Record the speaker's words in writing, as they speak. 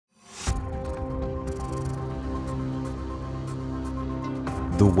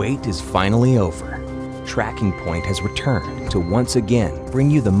The wait is finally over. TrackingPoint has returned to once again bring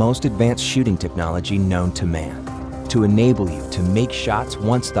you the most advanced shooting technology known to man, to enable you to make shots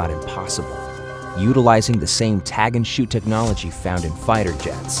once thought impossible. Utilizing the same tag-and-shoot technology found in fighter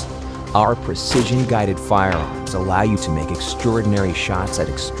jets, our precision-guided firearms allow you to make extraordinary shots at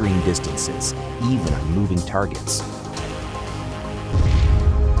extreme distances, even on moving targets.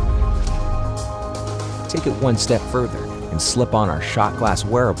 Take it one step further and slip on our shot glass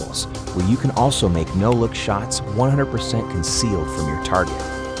wearables, where you can also make no-look shots 100% concealed from your target.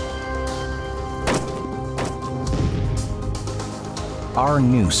 Our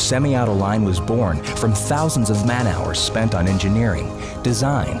new semi-auto line was born from thousands of man-hours spent on engineering,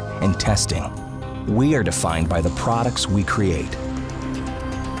 design, and testing. We are defined by the products we create.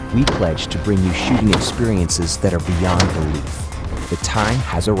 We pledge to bring you shooting experiences that are beyond belief. The time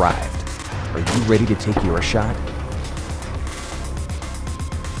has arrived. Are you ready to take your shot?